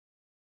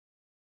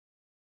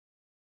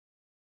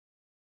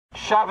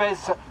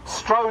Chavez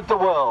strode the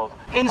world,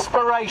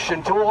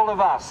 inspiration to all of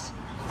us,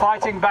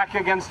 fighting back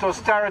against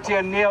austerity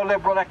and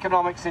neoliberal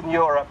economics in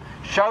Europe,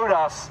 showed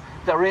us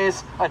there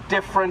is a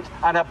different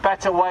and a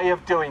better way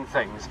of doing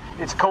things.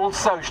 It's called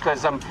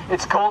socialism,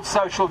 it's called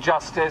social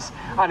justice,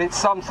 and it's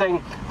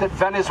something that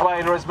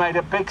Venezuela has made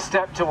a big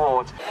step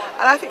towards.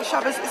 And I think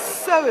Chavez is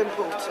so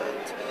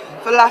important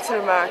for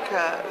Latin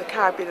America, the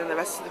Caribbean and the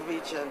rest of the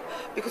region,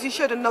 because he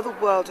showed another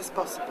world is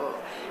possible.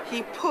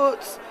 He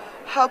put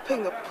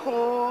helping the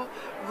poor,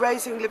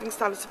 raising living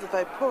standards of the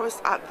very poorest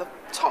at the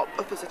top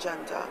of his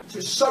agenda.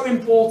 It's so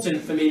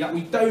important for me that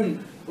we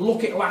don't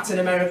look at Latin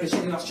America as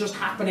something that's just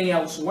happening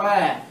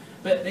elsewhere,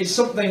 but it's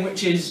something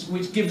which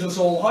gives us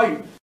all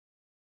hope.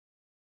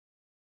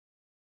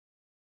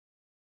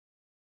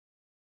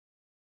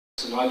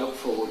 And I look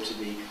forward to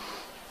the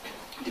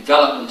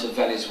development of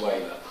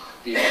Venezuela,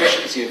 the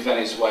efficiency of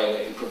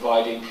Venezuela in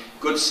providing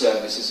good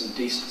services and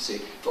decency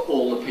for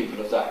all the people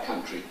of that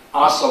country.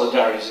 Our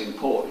solidarity is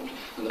important,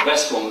 and the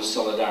best form of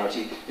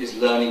solidarity is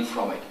learning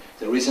from it.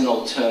 There is an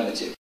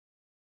alternative.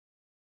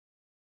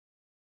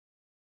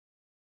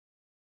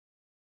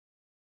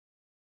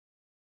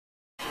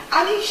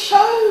 And he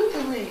showed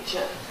the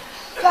region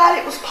that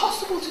it was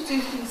possible to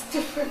do things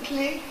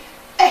differently,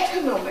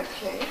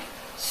 economically,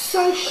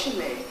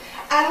 socially,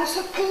 and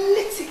also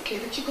politically,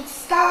 that you could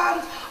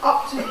stand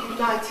up to the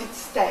United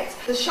States.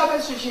 The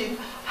Chavez regime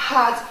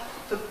had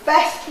the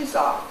best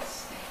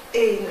results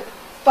in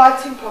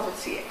fighting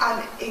poverty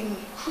and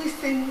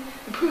improving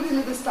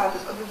living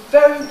standards of the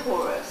very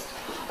poorest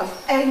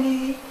of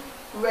any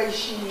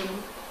regime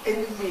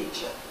in the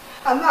region.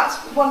 And that's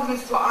one of the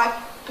reasons why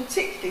I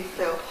particularly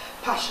feel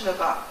passionate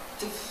about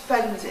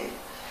defending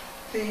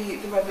the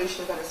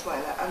revolution of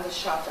Venezuela and the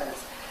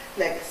Chavez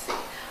legacy.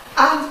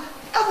 And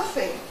the other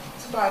thing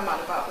to bear in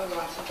mind about the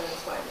revolution of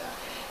Venezuela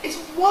is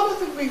one of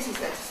the reasons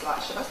they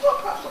dislike Chavez,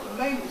 perhaps not the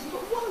main reason,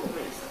 but one of the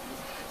reasons.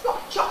 It's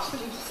not just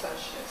that he was a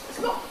socialist, it's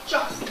not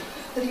just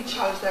that he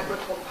challenged their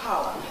grip on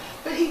power,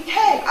 but he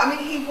came,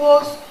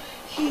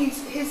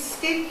 his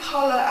skin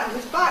colour and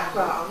his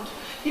background,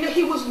 you know,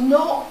 he was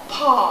not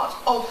part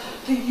of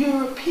the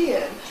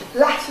European,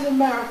 Latin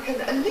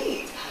American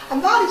elite.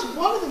 And that is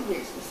one of the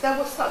reasons there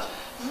was such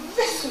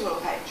visceral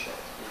hatred.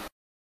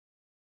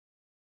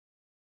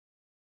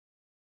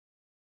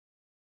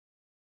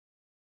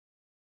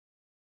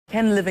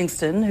 Ken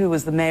Livingstone, who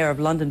was the mayor of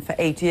London for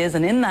 8 years,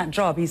 and in that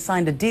job he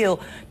signed a deal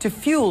to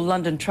fuel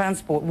London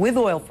transport with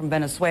oil from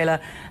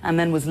Venezuela, and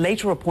then was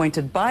later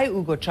appointed by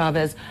Hugo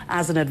Chavez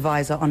as an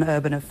advisor on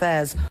urban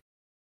affairs.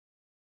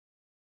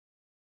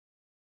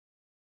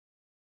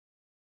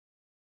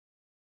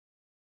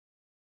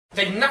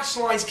 They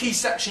nationalised key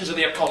sections of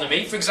the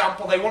economy. For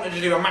example, they wanted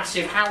to do a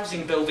massive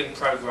housing building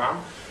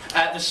programme.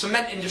 The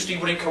cement industry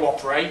wouldn't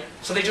cooperate,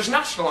 so they just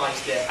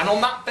nationalised it. And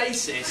on that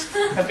basis,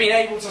 have been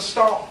able to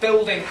start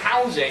building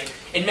housing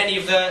in many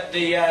of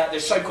the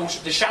so-called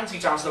the shanty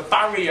towns, the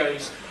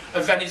barrios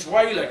of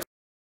Venezuela.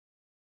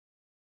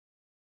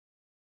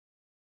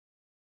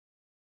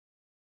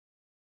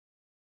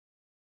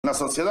 La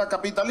sociedad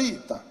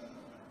capitalista,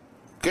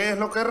 ¿qué es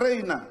lo que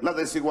reina? La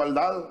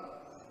desigualdad.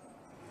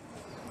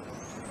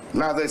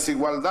 La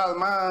desigualdad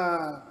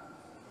más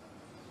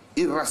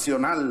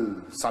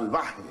irracional,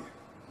 salvaje,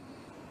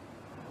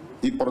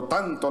 y por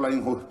tanto la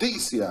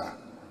injusticia,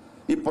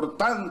 y por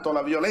tanto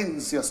la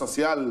violencia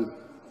social,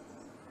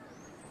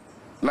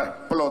 la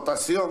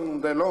explotación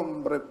del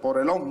hombre por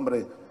el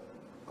hombre,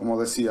 como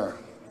decía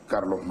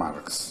Carlos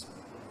Marx.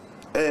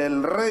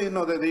 El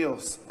reino de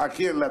Dios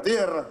aquí en la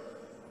tierra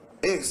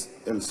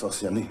es el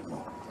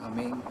socialismo.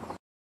 Amén.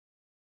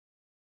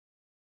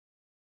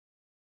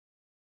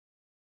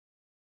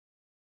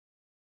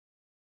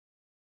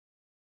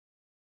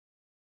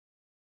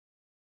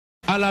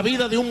 A la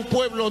vida de un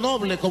pueblo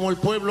noble como el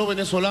pueblo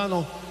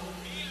venezolano,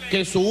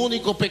 que su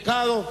único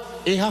pecado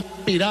es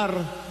aspirar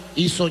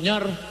y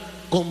soñar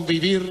con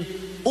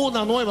vivir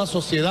una nueva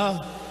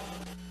sociedad,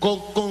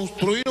 con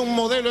construir un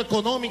modelo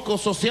económico,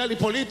 social y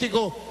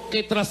político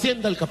que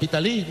trascienda el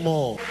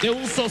capitalismo, de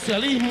un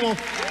socialismo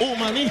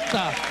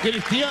humanista,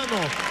 cristiano,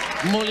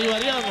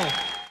 bolivariano.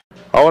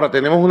 Ahora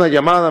tenemos una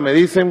llamada, me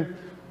dicen,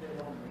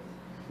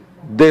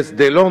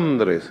 desde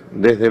Londres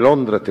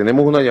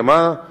tenemos una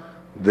llamada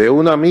de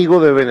un amigo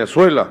de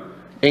Venezuela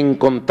en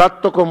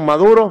contacto con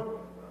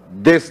Maduro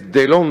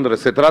desde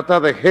Londres. Se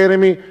trata de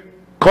Jeremy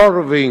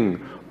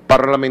Corbyn,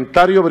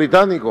 parlamentario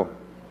británico,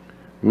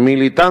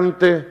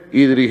 militante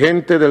y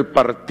dirigente del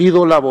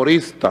Partido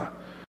Laborista.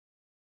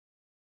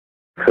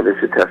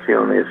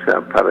 Felicitaciones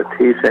para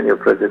ti, señor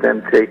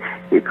presidente,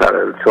 y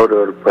para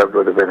todo el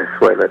pueblo de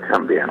Venezuela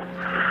también.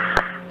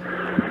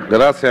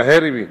 Gracias,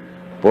 Jeremy,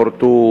 por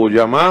tu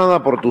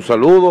llamada, por tu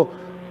saludo.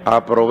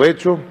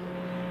 Aprovecho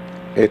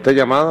esta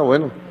llamada,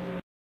 bueno.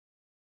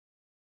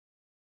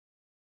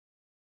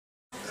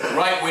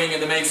 Right wing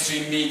and the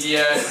mainstream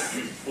media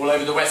all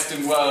over the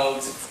Western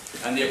world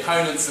and the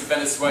opponents of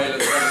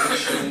Venezuela's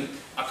revolution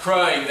are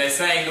crowing. They're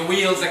saying the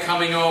wheels are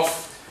coming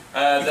off,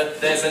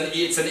 that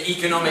it's an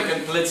economic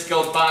and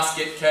political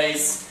basket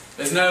case,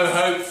 There's no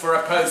hope for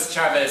a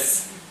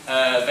post-Chavez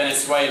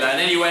Venezuela.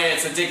 And anyway,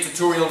 it's a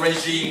dictatorial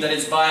regime that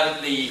is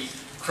violently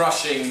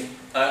crushing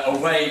a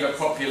wave of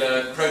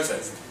popular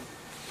protest.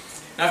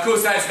 Now, of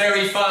course, that's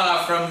very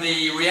far from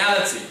the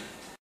reality.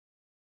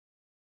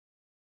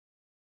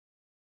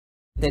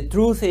 The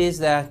truth is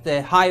that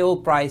the high oil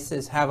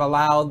prices have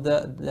allowed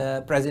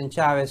the President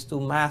Chavez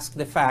to mask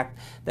the fact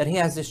that he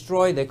has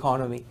destroyed the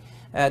economy.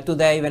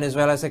 Today,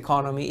 Venezuela's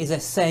economy is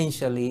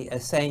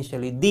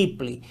essentially,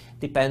 deeply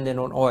dependent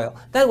on oil.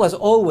 That was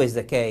always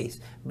the case,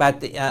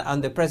 but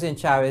under President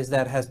Chavez,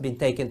 that has been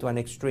taken to an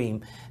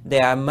extreme. The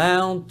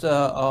amount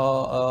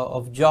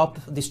of job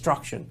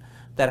destruction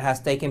that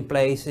has taken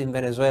place in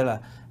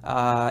Venezuela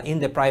in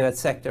the private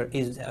sector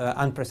is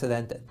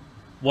unprecedented.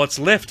 What's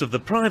left of the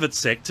private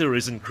sector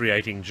isn't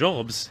creating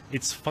jobs,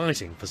 it's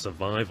fighting for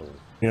survival.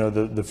 You know,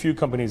 the few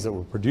companies that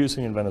were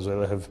producing in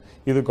Venezuela have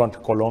either gone to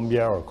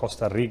Colombia or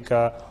Costa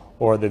Rica,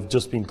 or they've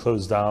just been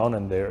closed down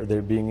and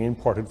they're being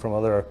imported from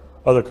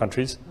other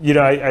countries. You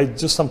know, I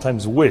just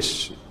sometimes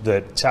wish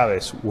that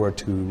Chavez were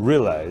to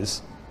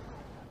realize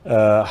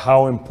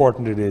how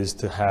important it is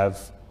to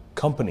have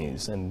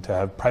companies and to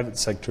have private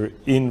sector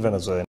in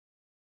Venezuela.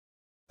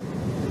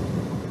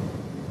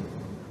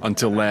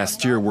 Until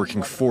last year,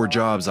 working 4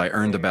 jobs, I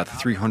earned about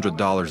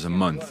 $300 a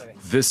month.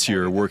 This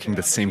year, working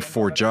the same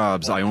 4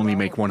 jobs, I only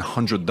make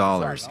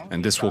 $100,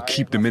 and this will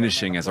keep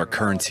diminishing as our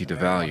currency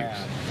devalues.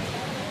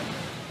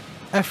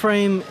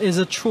 Ephraim is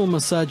a trauma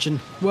surgeon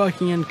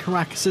working in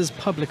Caracas's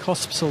public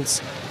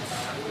hospitals.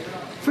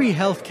 Free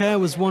healthcare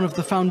was one of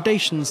the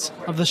foundations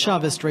of the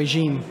Chavez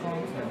regime.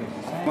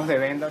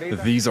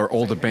 These are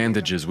all the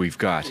bandages we've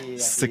got,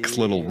 6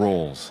 little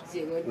rolls.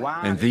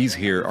 And these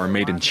here are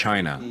made in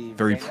China,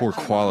 very poor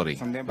quality.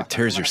 It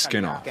tears your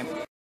skin off.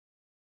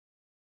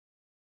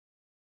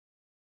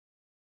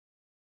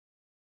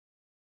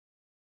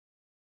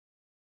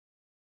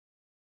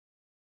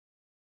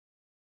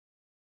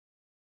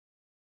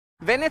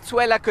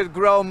 Venezuela could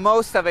grow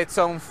most of its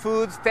own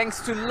food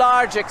thanks to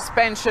large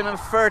expansion of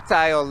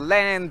fertile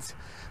land.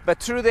 But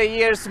through the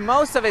years,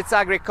 most of its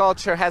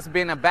agriculture has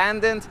been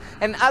abandoned,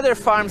 and other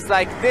farms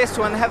like this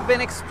one have been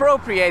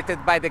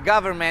expropriated by the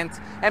government,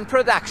 and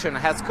production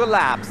has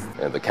collapsed.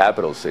 In the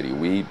capital city,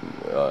 we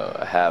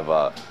have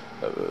a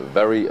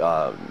very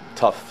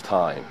tough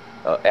time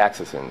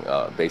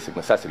accessing basic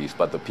necessities,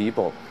 but the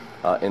people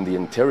in the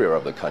interior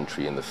of the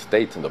country, in the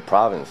states, in the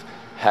province,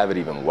 have it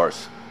even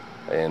worse.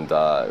 And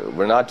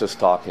we're not just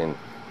talking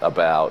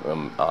about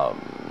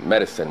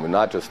medicine, we're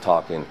not just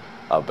talking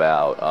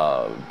about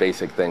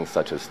basic things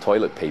such as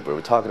toilet paper. We're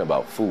talking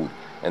about food,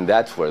 and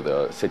that's where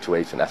the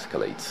situation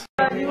escalates.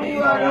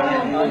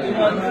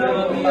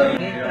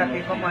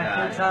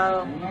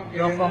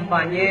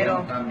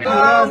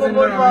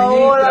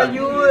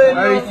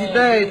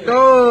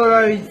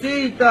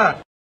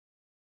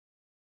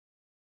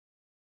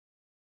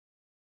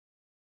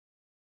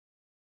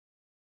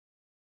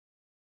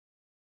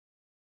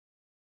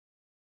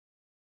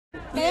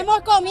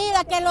 Queremos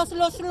comida, que lo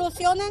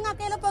solucionen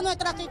aquello por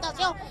nuestra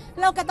situación.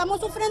 Lo que estamos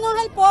sufriendo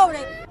es el pobre.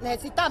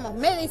 Necesitamos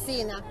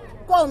medicina,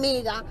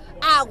 comida,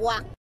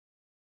 agua.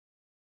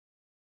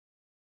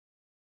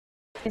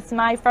 It's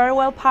my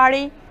farewell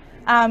party.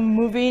 I'm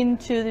moving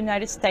to the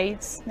United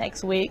States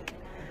next week,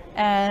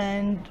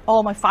 and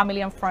all my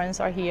family and friends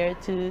are here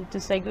to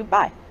say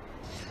goodbye.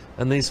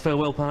 And these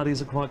farewell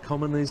parties are quite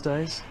common these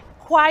days?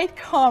 Quite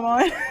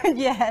common,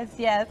 yes.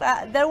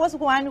 There was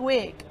 1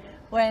 week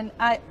when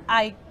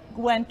I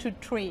went to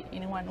 3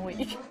 in 1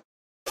 week.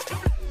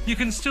 You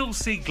can still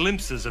see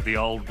glimpses of the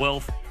old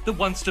wealth that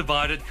once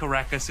divided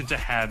Caracas into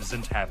haves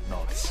and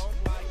have-nots.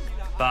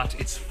 But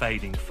it's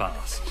fading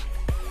fast.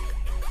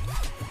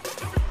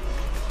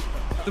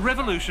 The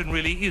revolution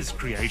really is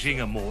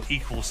creating a more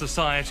equal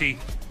society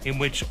in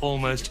which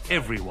almost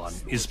everyone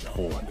is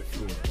poor.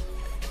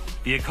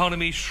 The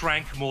economy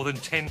shrank more than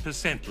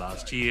 10%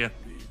 last year.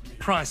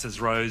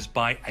 Prices rose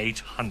by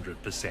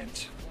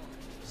 800%.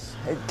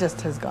 It just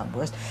has gone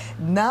worse.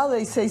 Now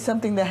they say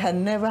something that had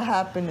never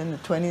happened in the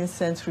 20th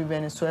century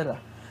Venezuela,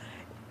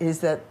 is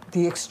that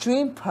the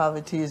extreme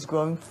poverty is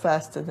growing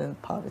faster than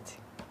poverty,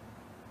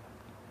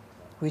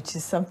 which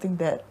is something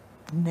that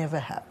never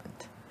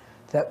happened,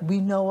 that we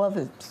know of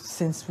it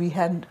since we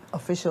had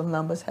official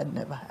numbers had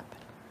never happened.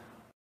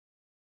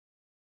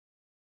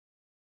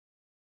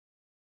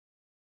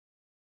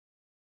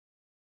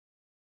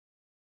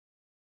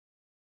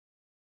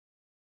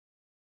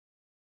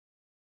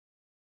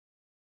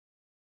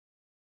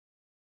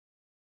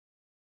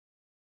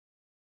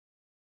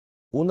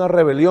 Una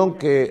rebelión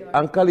que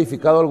han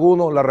calificado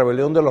algunos la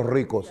rebelión de los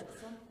ricos.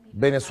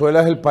 Venezuela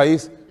es el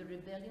país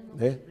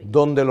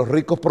donde los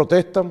ricos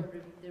protestan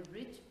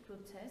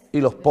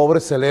y los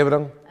pobres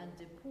celebran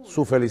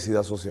su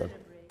felicidad social.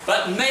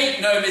 But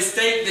make no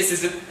mistake, this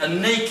is a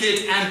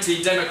naked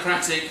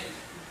anti-democratic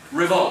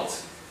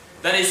revolt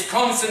that is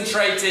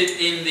concentrated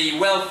in the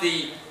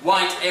wealthy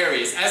white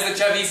areas. As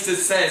the Chavista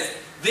says,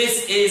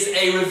 this is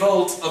a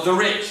revolt of the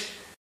rich.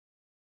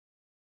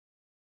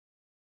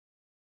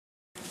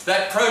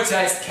 that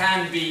protest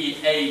can be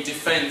a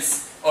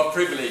defense of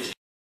privilege.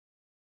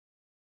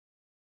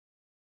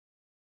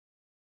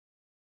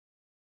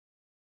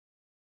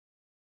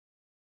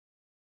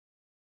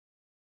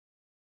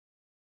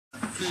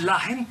 La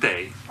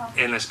gente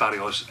en los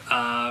barrios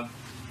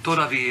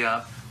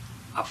todavía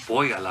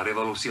apoya la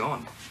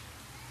revolución.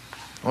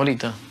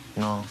 Ahorita,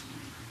 no.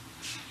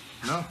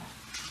 ¿No?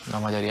 La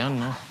mayoría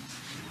no.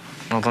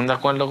 No están de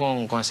acuerdo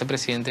con ese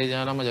presidente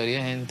ya la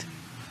mayoría de gente.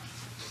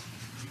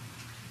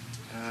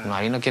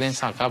 Ahí no quieren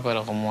sacar,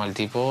 pero como el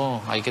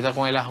tipo, hay que estar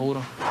con él a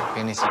juro.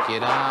 Que ni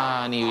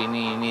siquiera,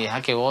 ni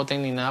deja que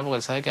voten ni nada, porque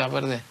él sabe que va a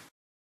perder.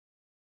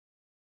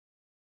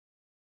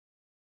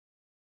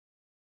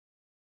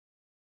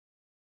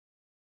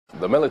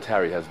 The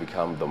military has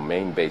become the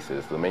main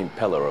basis, the main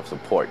pillar of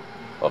support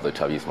of the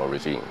Chavismo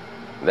regime.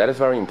 That is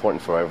very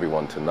important for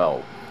everyone to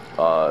know.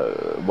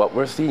 What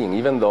we're seeing,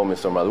 even though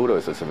Mr. Maduro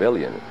is a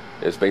civilian,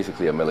 is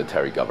basically a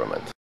military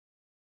government.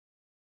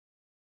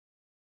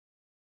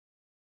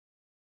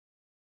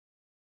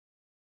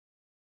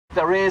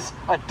 There is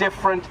a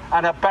different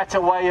and a better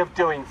way of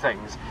doing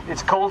things.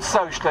 It's called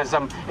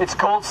socialism, it's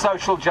called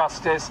social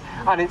justice,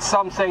 and it's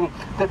something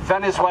that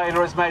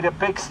Venezuela has made a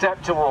big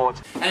step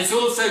towards. And it's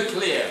also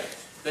clear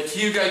that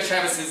Hugo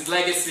Chavez's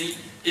legacy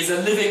is a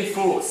living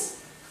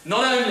force,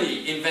 not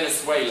only in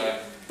Venezuela,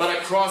 but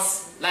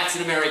across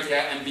Latin America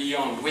and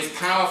beyond, with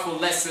powerful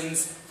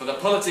lessons for the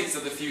politics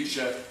of the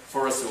future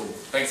for us all.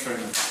 Thanks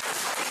very much.